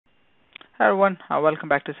Hi everyone, welcome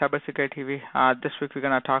back to CyberSecurityTV. This week we're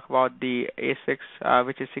going to talk about the A6,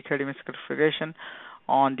 which is security misconfiguration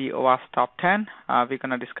on the OWASP top 10. We're going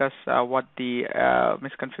to discuss what the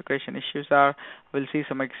misconfiguration issues are. We'll see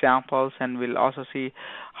some examples, and we'll also see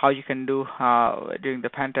how you can do during the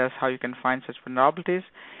pen test, how you can find such vulnerabilities,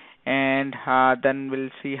 and then we'll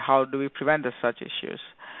see how do we prevent such issues.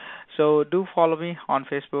 So do follow me on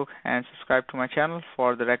Facebook and subscribe to my channel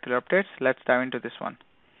for the regular updates. Let's dive into this one.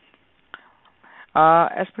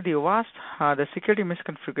 As per the OWASP, the security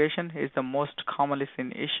misconfiguration is the most commonly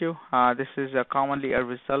seen issue. This is commonly a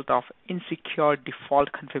result of insecure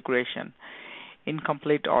default configuration,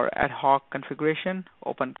 incomplete or ad hoc configuration,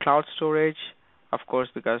 open cloud storage, of course,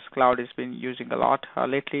 because cloud has been using a lot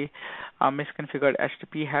lately, misconfigured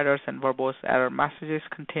HTTP headers and verbose error messages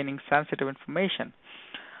containing sensitive information.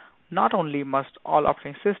 Not only must all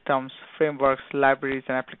operating systems, frameworks, libraries,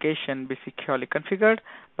 and applications be securely configured,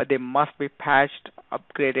 but they must be patched,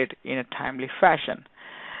 upgraded in a timely fashion.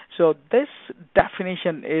 So this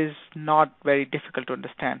definition is not very difficult to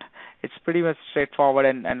understand. It's pretty much straightforward,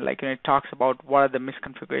 and it talks about what are the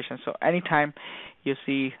misconfigurations. So anytime you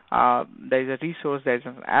see there is a resource, there is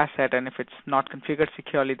an asset, and if it's not configured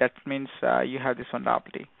securely, that means you have this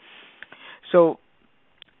vulnerability. So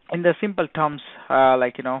in the simple terms,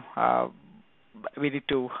 we need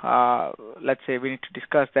to, let's say we need to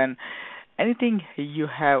discuss then anything you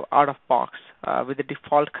have out of box with the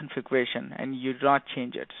default configuration and you do not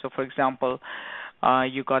change it. So for example,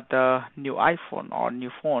 you got the new iPhone or new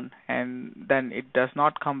phone, and then it does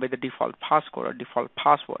not come with the default passcode or default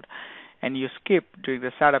password, and you skip during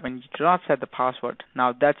the setup and you do not set the password.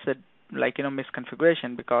 Now that's a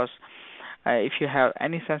misconfiguration, because if you have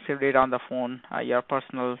any sensitive data on the phone, your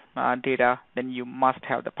personal data, then you must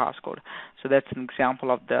have the passcode. So that's an example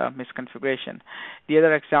of the misconfiguration. The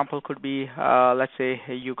other example could be, let's say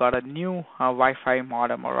you got a new Wi-Fi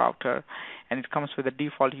modem or router, and it comes with a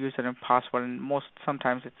default user and password, and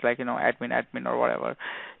sometimes it's admin or whatever.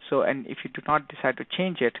 So, and if you do not decide to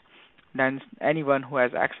change it, then anyone who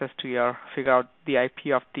has access to figure out the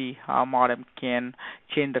IP of the modem can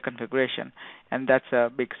change the configuration, and that's a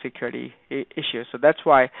big security issue. So that's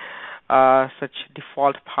why such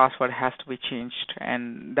default password has to be changed,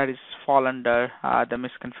 and that is fall under the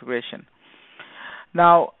misconfiguration.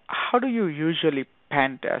 Now, how do you usually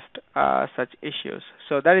pen test such issues?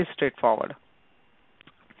 So that is straightforward.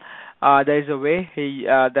 There is a way. There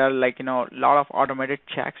are a lot of automated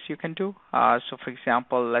checks you can do. So for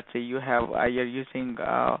example, let's say you're using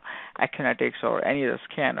Akinetics or any other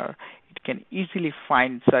scanner. It can easily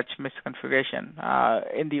find such misconfiguration.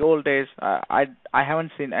 In the old days, I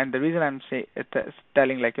haven't seen, and the reason I'm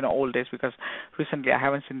telling old days, because recently I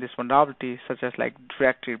haven't seen this vulnerability, such as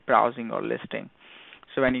directory browsing or listing.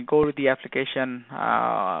 So when you go to the application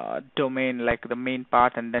domain, like the main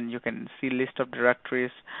part, and then you can see list of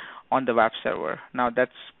directories on the web server. Now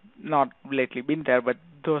that's not lately been there, but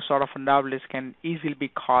those sort of vulnerabilities can easily be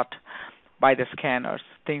caught by the scanners.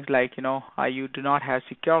 Things like you do not have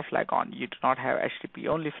secure flag on, you do not have HTTP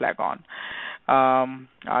only flag on.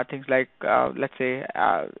 Things like let's say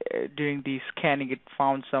during the scanning it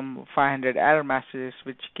found some 500 error messages,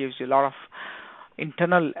 which gives you a lot of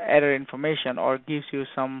internal error information, or gives you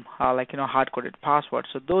some hard-coded passwords.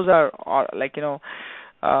 So those are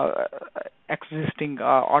existing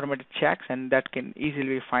automated checks, and that can easily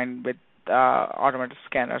be found with automated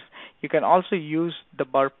scanners. You can also use the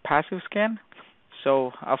Burp passive scan.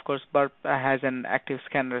 So of course Burp has an active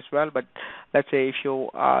scanner as well, but let's say if you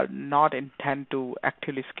not intend to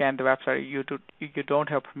actively scan the website, you don't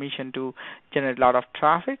have permission to generate a lot of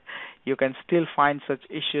traffic, you can still find such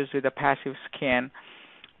issues with a passive scan,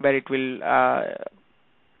 where it will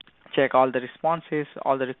check all the responses,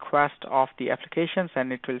 all the requests of the applications,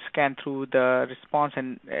 and it will scan through the response,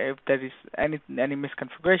 and if there is any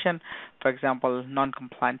misconfiguration, for example,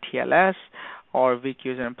 non-compliant TLS, or weak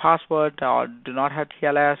user and password, or do not have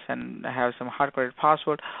TLS and have some hard-coded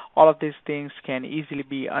password, all of these things can easily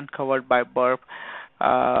be uncovered by Burp,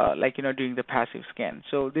 during the passive scan.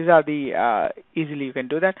 So these are the easily you can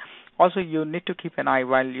do that. Also, you need to keep an eye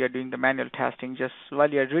while you're doing the manual testing, just while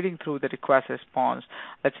you're reading through the request response.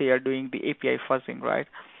 Let's say you're doing the API fuzzing, right?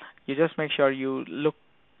 You just make sure you look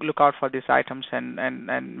out for these items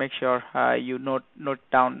and make sure you note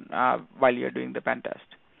down while you're doing the pen test.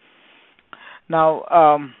 Now,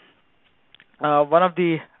 one of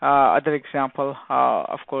the other example,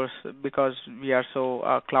 of course, because we are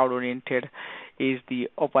so cloud oriented, is the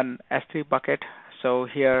Open S3 bucket. So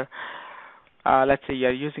here, let's say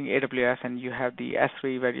you're using AWS and you have the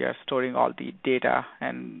S3 where you're storing all the data,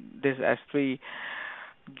 and this S3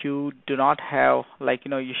 you do not have,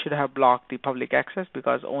 you should have blocked the public access,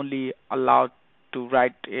 because only allowed to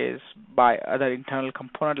write is by other internal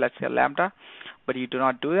component, let's say Lambda, but you do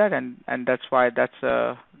not do that, and that's why that's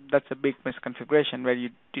a big misconfiguration where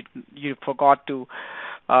you forgot to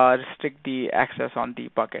restrict the access on the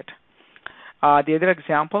bucket. The other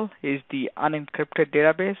example is the unencrypted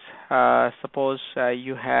database. Suppose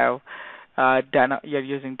you have you're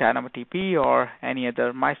using DynamoDB or any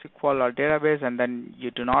other MySQL or database, and then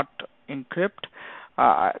you do not encrypt.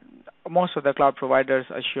 Most of the cloud providers,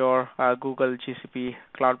 Azure, Google, GCP,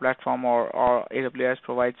 Cloud Platform, or AWS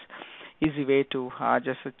provides easy way to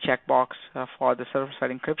just a checkbox for the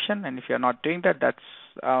server-side encryption, and if you're not doing that, that's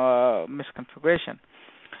misconfiguration.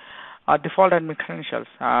 Default admin credentials.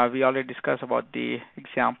 We already discussed about the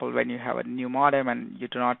example when you have a new modem and you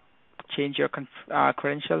do not change your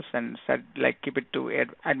credentials and keep it to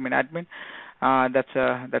admin. That's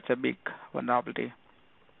a big vulnerability.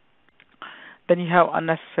 Then you have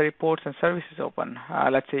unnecessary ports and services open.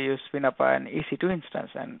 Let's say you spin up an EC2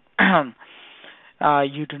 instance and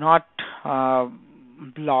you do not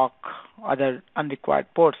block other unrequired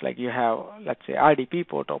ports, like you have, let's say, RDP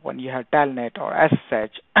port open, you have Telnet or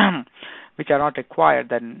SSH, which are not required,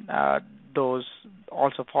 then those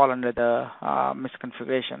also fall under the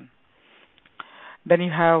misconfiguration. Then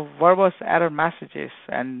you have verbose error messages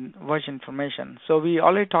and version information. So we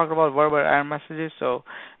already talked about verbal error messages. So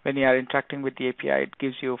when you are interacting with the API, it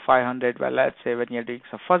gives you 500. Well, let's say when you're doing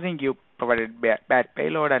some fuzzing, you provided bad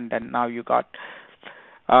payload, and then now you got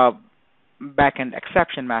backend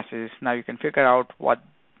exception messages. Now you can figure out what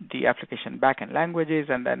the application backend language is,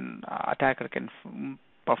 and then attacker can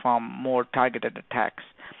perform more targeted attacks.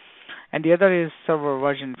 And the other is server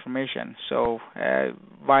version information. So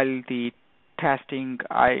while the testing,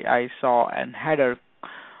 I saw an header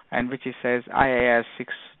and which it says IIS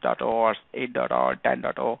 6.0 or 8.0 or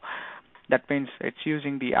 10.0. That means it's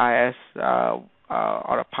using the IIS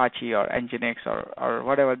or Apache or Nginx or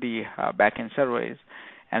whatever the backend server is.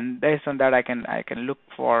 And based on that, I can look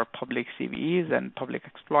for public CVEs and public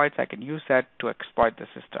exploits. I can use that to exploit the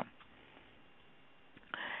system.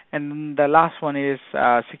 And the last one is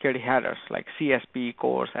security headers like CSP,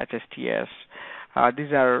 CORS, HSTS.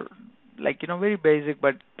 These are very basic,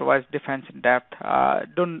 but provides defense in depth.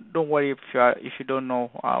 Don't worry if you don't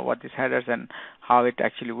know what these headers and how it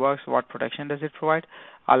actually works. What protection does it provide?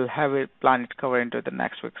 I'll have it plan it cover into the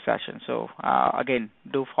next week's session. So again,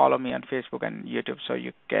 do follow me on Facebook and YouTube so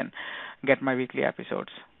you can get my weekly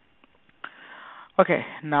episodes. Okay,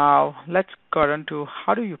 now let's go on to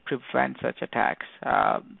how do you prevent such attacks.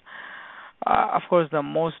 Of course, the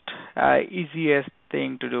most easiest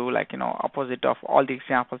thing to do, opposite of all the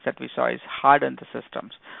examples that we saw, is harden the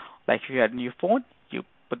systems. Like if you have a new phone, you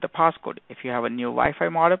put the passcode. If you have a new Wi-Fi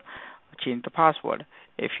modem, change the password.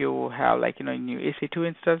 If you have new EC2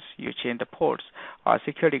 instance, you change the ports. Or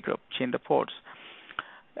security group, change the ports.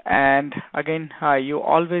 And again, you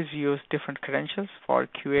always use different credentials for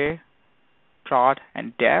QA, prod,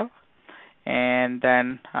 and dev. And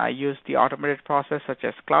then use the automated process such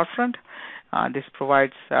as CloudFront. This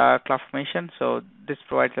provides CloudFormation, so this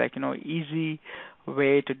provides easy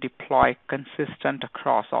way to deploy consistent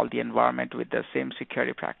across all the environment with the same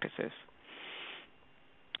security practices.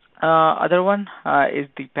 Other one is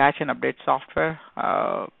the patch and update software.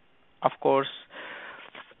 Of course,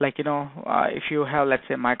 if you have, let's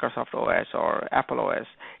say, Microsoft OS or Apple OS,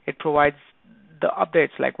 it provides the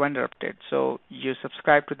updates like vendor updates. So you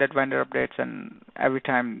subscribe to that vendor updates, and every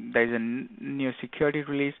time there is a new security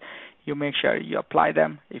release, you make sure you apply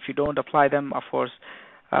them. If you don't apply them, of course,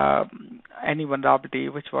 any vulnerability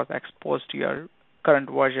which was exposed to your current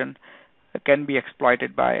version can be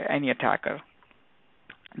exploited by any attacker.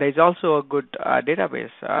 There is also a good database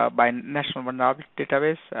by National Vulnerability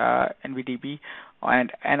Database, NVDB,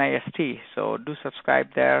 and NIST. So do subscribe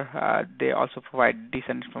there. They also provide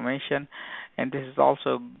decent information, and this is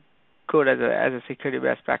also good as a security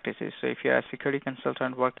best practices. So if you're a security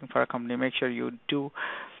consultant working for a company, make sure you do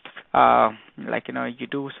you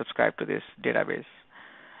do subscribe to this database.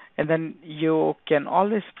 And then you can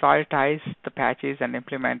always prioritize the patches and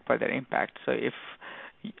implement by their impact. So if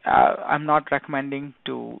I'm not recommending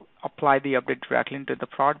to apply the update directly into the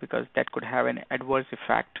prod, because that could have an adverse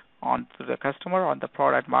effect on the customer, on the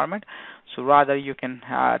prod environment. So rather you can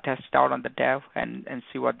test it out on the dev and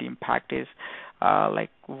see what the impact is,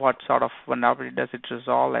 what sort of vulnerability does it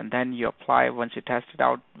resolve, and then you apply. Once you test it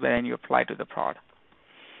out, then you apply to the prod.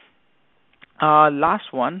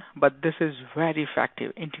 Last one, but this is very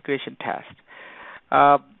effective, integration test.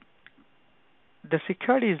 The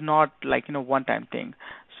security is not one-time thing.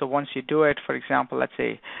 So once you do it, for example, let's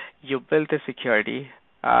say you build the security,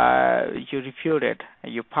 you reviewed it,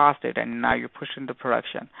 you passed it, and now you push it into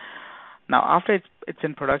production. Now, after it's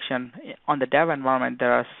in production on the dev environment,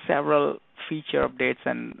 there are several feature updates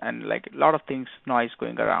and like a lot of things noise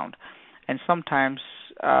going around, and sometimes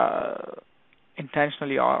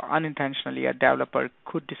intentionally or unintentionally, a developer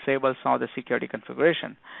could disable some of the security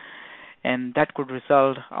configuration, and that could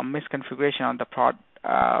result a misconfiguration on the prod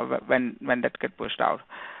when that get pushed out.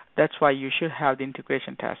 That's why you should have the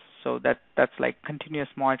integration tests. So that's like continuous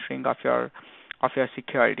monitoring of your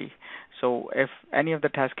security. So if any of the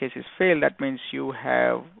test cases fail, that means you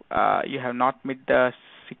have not met the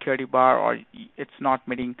security bar, or it's not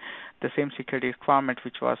meeting the same security requirement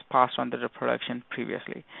which was passed on to the production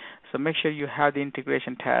previously. So make sure you have the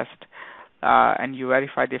integration test and you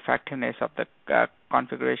verify the effectiveness of the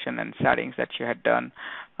configuration and settings that you had done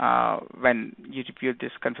when you reviewed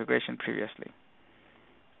this configuration previously.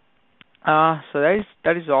 So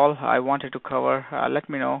that is all I wanted to cover. Let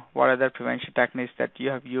me know what other prevention techniques that you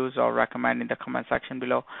have used or recommend in the comment section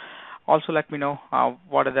below. Also, let me know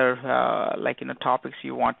what other topics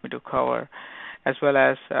you want me to cover, as well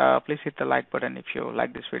as please hit the like button if you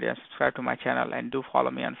like this video, and subscribe to my channel, and do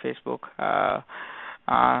follow me on Facebook.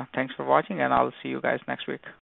 Thanks for watching, and I'll see you guys next week.